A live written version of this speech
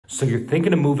So you're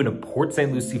thinking of moving to Port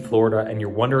St Lucie, Florida, and you're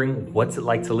wondering what's it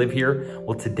like to live here?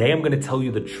 Well, today I'm gonna tell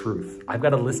you the truth. I've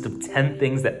got a list of 10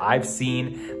 things that I've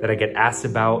seen that I get asked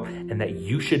about and that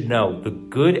you should know, the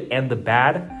good and the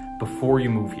bad, before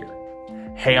you move here.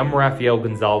 Hey, I'm Raphael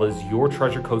Gonzalez, your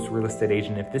Treasure Coast real estate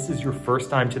agent. If this is your first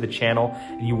time to the channel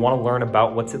and you wanna learn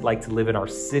about what's it like to live in our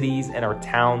cities and our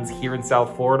towns here in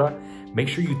South Florida, make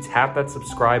sure you tap that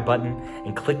subscribe button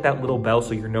and click that little bell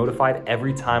so you're notified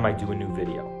every time I do a new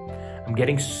video. I'm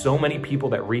getting so many people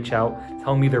that reach out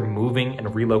telling me they're moving and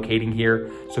relocating here.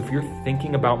 So if you're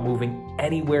thinking about moving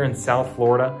anywhere in South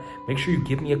Florida, make sure you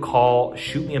give me a call,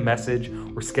 shoot me a message,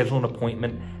 or schedule an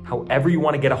appointment, however you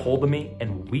want to get a hold of me,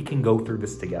 and we can go through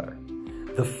this together.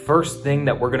 The first thing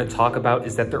that we're going to talk about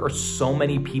is that there are so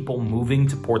many people moving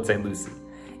to Port St Lucie.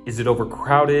 Is it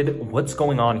overcrowded? What's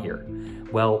going on here?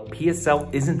 Well,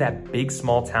 PSL isn't that big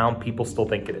small town people still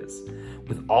think it is.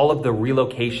 With all of the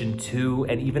relocation to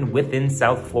and even within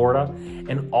South Florida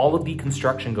and all of the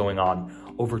construction going on,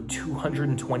 over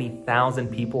 220,000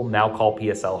 people now call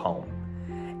PSL home.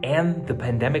 And the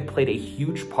pandemic played a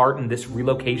huge part in this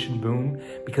relocation boom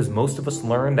because most of us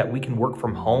learned that we can work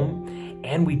from home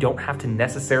and we don't have to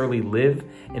necessarily live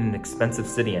in an expensive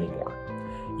city anymore.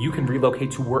 You can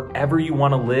relocate to wherever you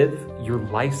want to live. Your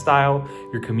lifestyle,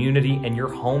 your community, and your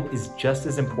home is just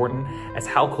as important as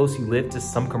how close you live to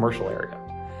some commercial area.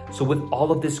 So with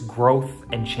all of this growth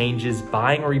and changes,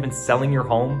 buying or even selling your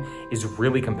home is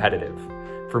really competitive.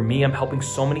 For me, I'm helping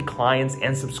so many clients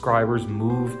and subscribers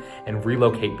move and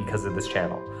relocate because of this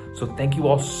channel. So thank you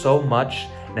all so much.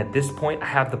 And at this point, I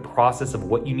have the process of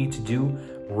what you need to do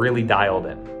really dialed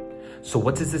in. So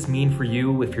what does this mean for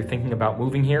you if you're thinking about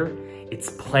moving here? It's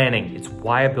planning. It's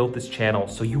why I built this channel.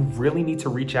 So you really need to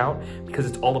reach out because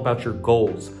it's all about your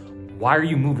goals. Why are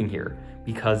you moving here?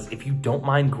 Because if you don't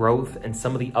mind growth and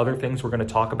some of the other things we're going to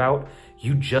talk about,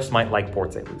 you just might like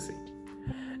Port St Lucie.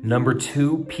 Number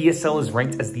 2, PSL is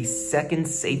ranked as the second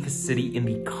safest city in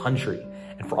the country.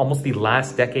 And for almost the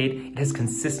last decade, it has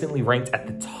consistently ranked at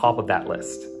the top of that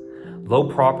list. Low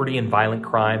property and violent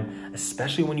crime,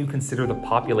 especially when you consider the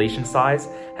population size,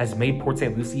 has made Port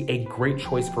St Lucie a great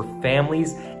choice for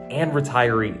families and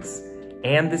retirees.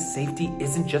 And this safety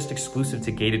isn't just exclusive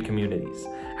to gated communities.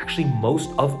 Actually, most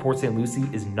of Port St Lucie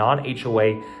is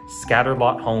non-HOA scattered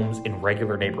lot homes in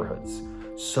regular neighborhoods.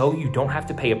 So you don't have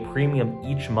to pay a premium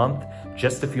each month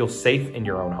just to feel safe in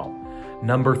your own home.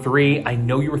 Number 3, I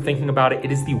know you were thinking about it.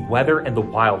 It is the weather and the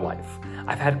wildlife.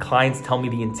 I've had clients tell me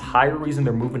the entire reason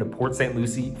they're moving to Port St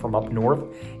Lucie from up north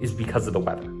is because of the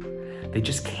weather. They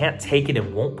just can't take it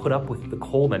and won't put up with the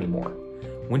cold anymore.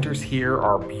 Winters here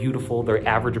are beautiful. They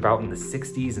average about in the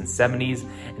 60s and 70s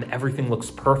and everything looks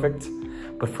perfect.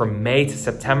 But from May to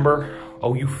September,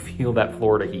 oh, you feel that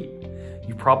Florida heat.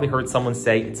 You've probably heard someone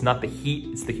say it's not the heat,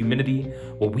 it's the humidity.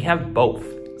 Well, we have both.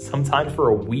 Sometimes for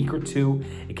a week or two,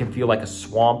 it can feel like a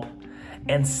swamp.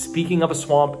 And speaking of a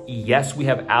swamp, yes, we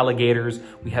have alligators,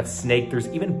 we have snake, there's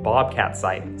even bobcat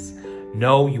sightings.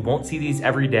 No, you won't see these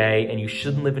every day, and you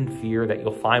shouldn't live in fear that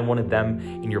you'll find one of them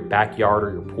in your backyard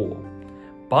or your pool.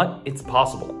 But it's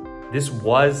possible. This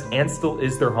was and still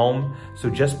is their home, so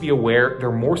just be aware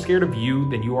they're more scared of you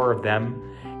than you are of them.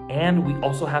 And we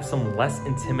also have some less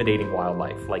intimidating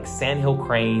wildlife like sandhill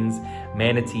cranes,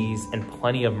 manatees, and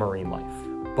plenty of marine life.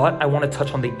 But I want to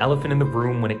touch on the elephant in the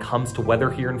room when it comes to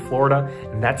weather here in Florida,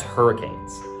 and that's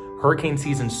hurricanes. Hurricane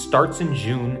season starts in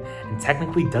June and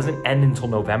technically doesn't end until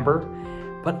November.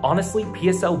 But honestly,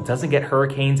 PSL doesn't get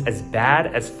hurricanes as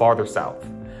bad as farther south.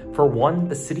 For one,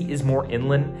 the city is more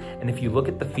inland, and if you look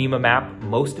at the FEMA map,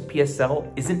 most of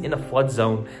PSL isn't in a flood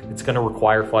zone that's going to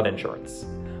require flood insurance.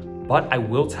 But I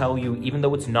will tell you, even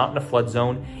though it's not in a flood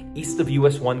zone, east of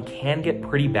US 1 can get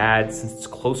pretty bad since it's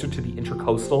closer to the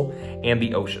intercoastal and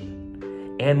the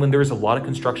ocean. And when there's a lot of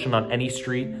construction on any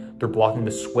street, they're blocking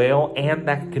the swale, and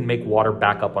that can make water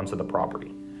back up onto the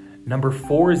property. Number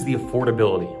 4 is the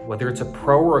affordability. Whether it's a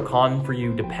pro or a con for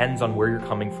you depends on where you're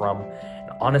coming from.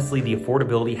 And honestly, the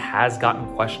affordability has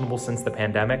gotten questionable since the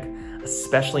pandemic,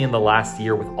 especially in the last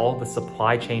year with all the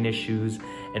supply chain issues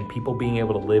and people being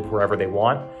able to live wherever they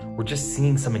want. We're just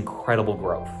seeing some incredible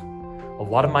growth. A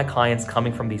lot of my clients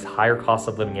coming from these higher cost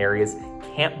of living areas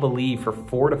can't believe for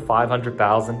 $400,000 to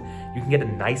 $500,000, you can get a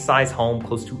nice size home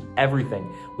close to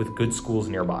everything with good schools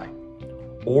nearby.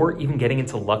 Or even getting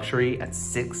into luxury at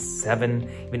 $600,000,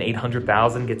 $700,000, even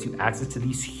 $800,000 gets you access to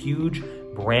these huge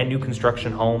brand new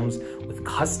construction homes with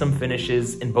custom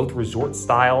finishes in both resort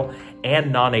style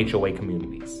and non-HOA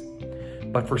communities.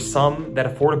 But for some, that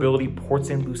affordability Port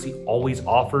St Lucie always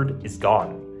offered is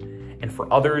gone. And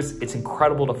for others, it's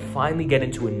incredible to finally get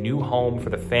into a new home for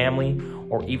the family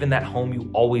or even that home you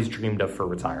always dreamed of for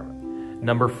retirement.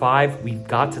 Number 5, we've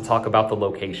got to talk about the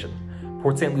location.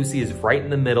 Port St. Lucie is right in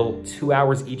the middle, 2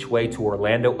 hours each way to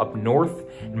Orlando up north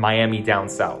and Miami down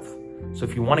south. So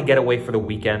if you want to get away for the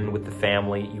weekend with the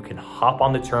family, you can hop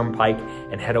on the turnpike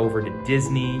and head over to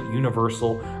Disney,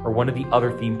 Universal, or one of the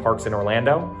other theme parks in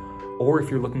Orlando. Or if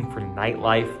you're looking for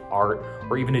nightlife, art,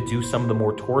 or even to do some of the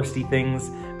more touristy things,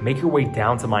 make your way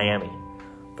down to Miami.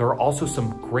 There are also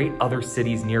some great other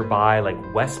cities nearby like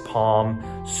West Palm,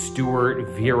 Stewart,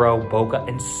 Vero, Boca,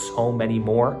 and so many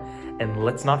more. And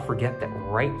let's not forget that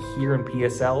right here in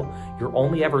PSL, you're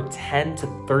only ever 10 to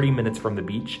 30 minutes from the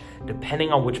beach,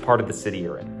 depending on which part of the city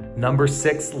you're in. Number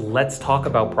 6, let's talk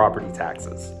about property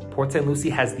taxes. Port St. Lucie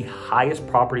has the highest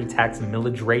property tax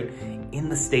millage rate in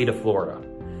the state of Florida.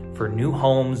 For new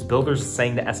homes, builders are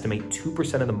saying to estimate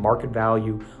 2% of the market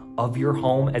value of your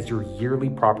home as your yearly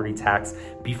property tax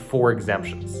before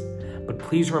exemptions. But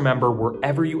please remember,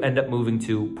 wherever you end up moving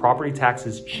to, property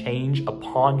taxes change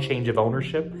upon change of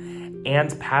ownership,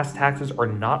 and past taxes are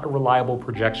not a reliable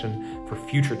projection for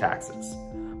future taxes.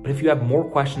 But if you have more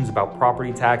questions about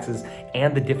property taxes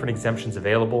and the different exemptions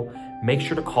available, make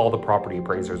sure to call the property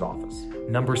appraiser's office.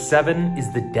 Number 7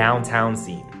 is the downtown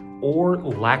scene, or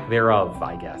lack thereof,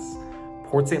 I guess.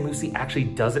 Port St. Lucie actually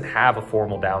doesn't have a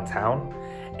formal downtown,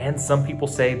 and some people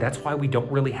say that's why we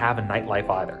don't really have a nightlife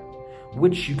either,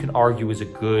 which you can argue is a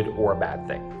good or a bad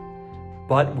thing.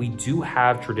 But we do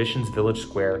have Traditions Village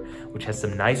Square, which has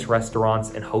some nice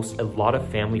restaurants and hosts a lot of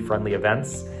family-friendly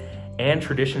events. And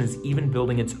Tradition is even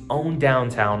building its own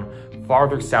downtown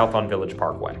farther south on Village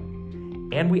Parkway.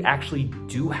 And we actually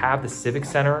do have the Civic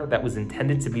Center that was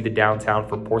intended to be the downtown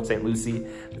for Port St. Lucie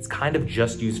that's kind of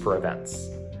just used for events.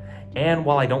 And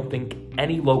while I don't think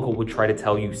any local would try to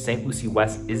tell you St. Lucie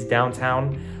West is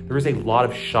downtown, there is a lot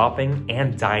of shopping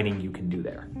and dining you can do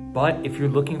there. But if you're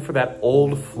looking for that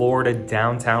old Florida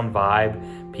downtown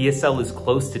vibe, PSL is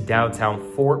close to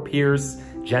downtown Fort Pierce,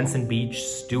 Jensen Beach,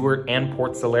 Stewart, and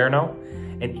Port Salerno,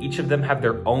 and each of them have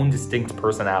their own distinct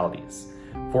personalities.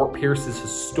 Fort Pierce is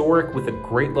historic with a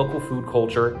great local food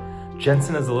culture.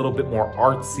 Jensen is a little bit more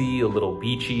artsy, a little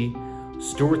beachy.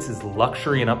 Stewart's is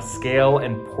luxury and upscale,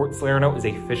 and Port Salerno is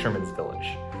a fisherman's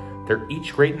village. They're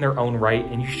each great in their own right,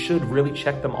 and you should really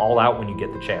check them all out when you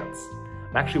get the chance.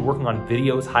 I'm actually working on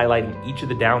videos highlighting each of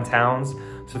the downtowns,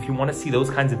 so if you want to see those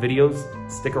kinds of videos,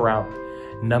 stick around.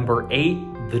 Number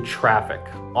 8, the traffic.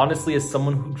 Honestly, as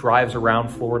someone who drives around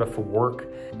Florida for work,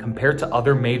 compared to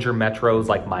other major metros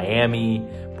like Miami,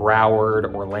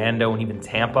 Broward, Orlando, and even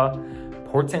Tampa,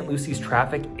 Port St. Lucie's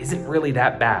traffic isn't really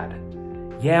that bad.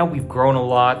 Yeah, we've grown a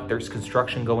lot, there's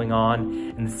construction going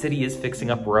on, and the city is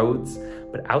fixing up roads,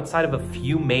 but outside of a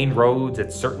few main roads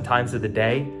at certain times of the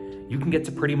day, you can get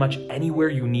to pretty much anywhere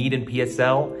you need in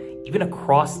PSL, even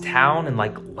across town in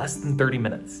like less than 30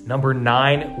 minutes. Number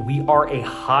 9, we are a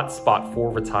hotspot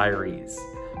for retirees.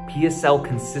 PSL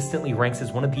consistently ranks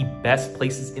as one of the best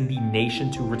places in the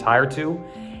nation to retire to,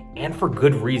 and for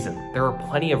good reason. There are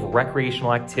plenty of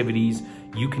recreational activities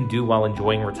you can do while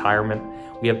enjoying retirement.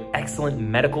 We have excellent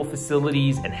medical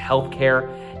facilities and healthcare,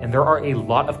 and there are a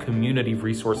lot of community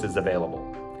resources available.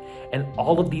 And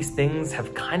all of these things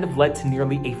have kind of led to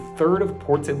nearly a third of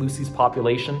Port St. Lucie's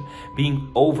population being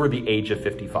over the age of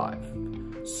 55.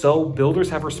 So builders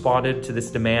have responded to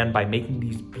this demand by making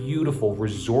these beautiful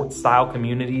resort-style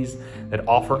communities that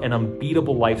offer an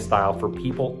unbeatable lifestyle for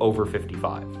people over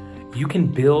 55. You can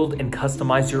build and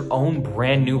customize your own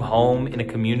brand new home in a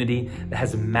community that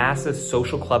has massive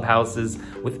social clubhouses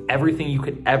with everything you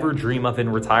could ever dream of in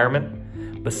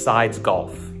retirement, besides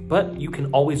golf. But you can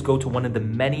always go to one of the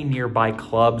many nearby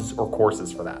clubs or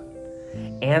courses for that.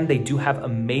 And they do have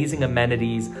amazing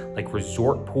amenities like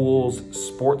resort pools,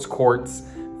 sports courts,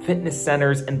 fitness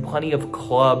centers, and plenty of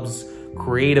clubs,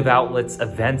 creative outlets,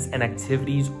 events, and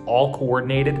activities all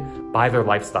coordinated by their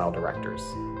lifestyle directors.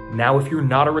 Now, if you're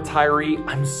not a retiree,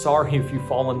 I'm sorry if you've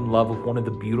fallen in love with one of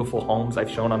the beautiful homes I've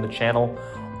shown on the channel,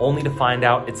 only to find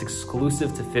out it's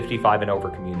exclusive to 55 and over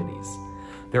communities.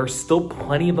 There are still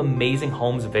plenty of amazing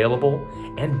homes available,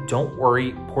 and don't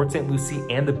worry, Port St. Lucie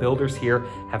and the builders here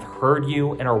have heard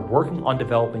you and are working on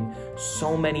developing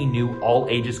so many new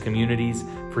all-ages communities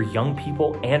for young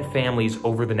people and families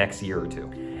over the next year or two.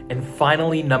 And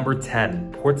finally, number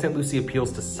 10, Port St. Lucie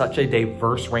appeals to such a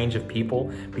diverse range of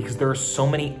people because there are so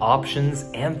many options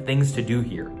and things to do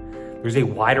here. There's a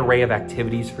wide array of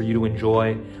activities for you to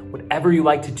enjoy. Whatever you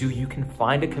like to do, you can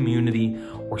find a community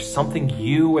or something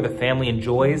you or the family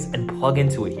enjoys and plug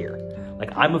into it here.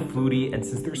 Like, I'm a foodie, and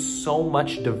since there's so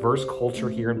much diverse culture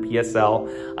here in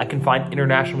PSL, I can find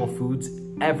international foods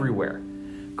everywhere.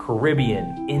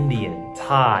 Caribbean, Indian,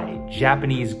 Thai,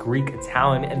 Japanese, Greek,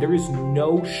 Italian, and there is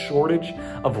no shortage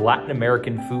of Latin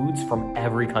American foods from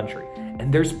every country.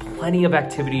 And there's plenty of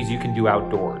activities you can do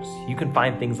outdoors. You can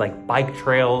find things like bike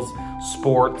trails,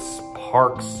 sports,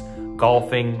 parks,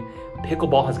 golfing.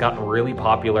 Pickleball has gotten really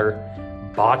popular,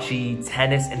 bocce,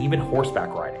 tennis, and even horseback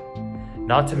riding.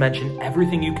 Not to mention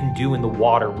everything you can do in the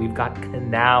water. We've got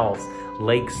canals,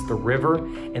 lakes, the river,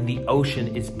 and the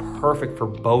ocean is perfect for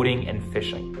boating and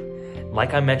fishing.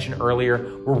 Like I mentioned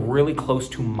earlier, we're really close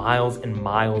to miles and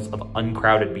miles of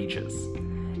uncrowded beaches.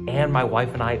 And my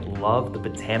wife and I love the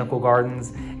botanical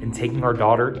gardens and taking our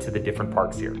daughter to the different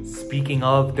parks here. Speaking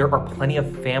of, there are plenty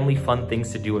of family fun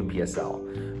things to do in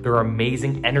PSL. There are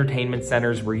amazing entertainment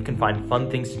centers where you can find fun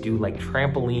things to do like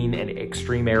trampoline and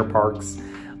extreme air parks,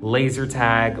 laser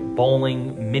tag,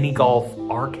 bowling, mini golf,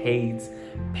 arcades,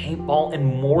 paintball, and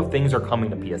more things are coming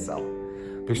to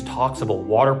PSL. There's talks of a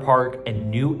water park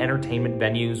and new entertainment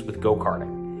venues with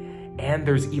go-karting. And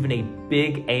there's even a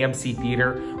big AMC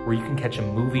theater where you can catch a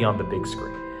movie on the big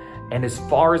screen. And as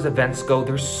far as events go,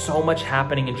 there's so much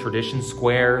happening in Tradition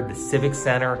Square, the Civic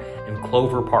Center, and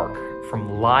Clover Park,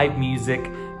 from live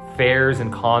music, fairs,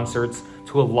 and concerts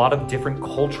to a lot of different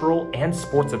cultural and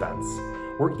sports events.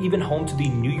 We're even home to the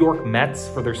New York Mets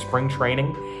for their spring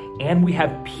training, and we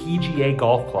have PGA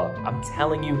Golf Club. I'm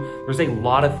telling you, there's a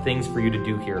lot of things for you to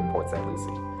do here in Port St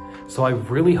Lucie. So I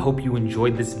really hope you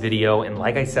enjoyed this video, and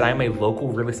like I said, I'm a local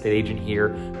real estate agent here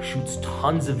who shoots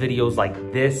tons of videos like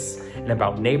this and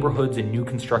about neighborhoods and new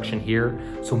construction here,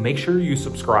 so make sure you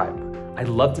subscribe. I'd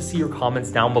love to see your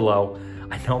comments down below.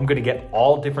 I know I'm gonna get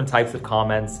all different types of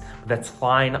comments, but that's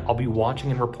fine. I'll be watching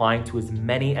and replying to as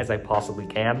many as I possibly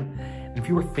can. And if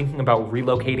you were thinking about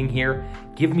relocating here,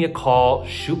 give me a call,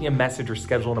 shoot me a message, or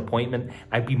schedule an appointment.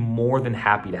 I'd be more than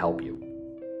happy to help you.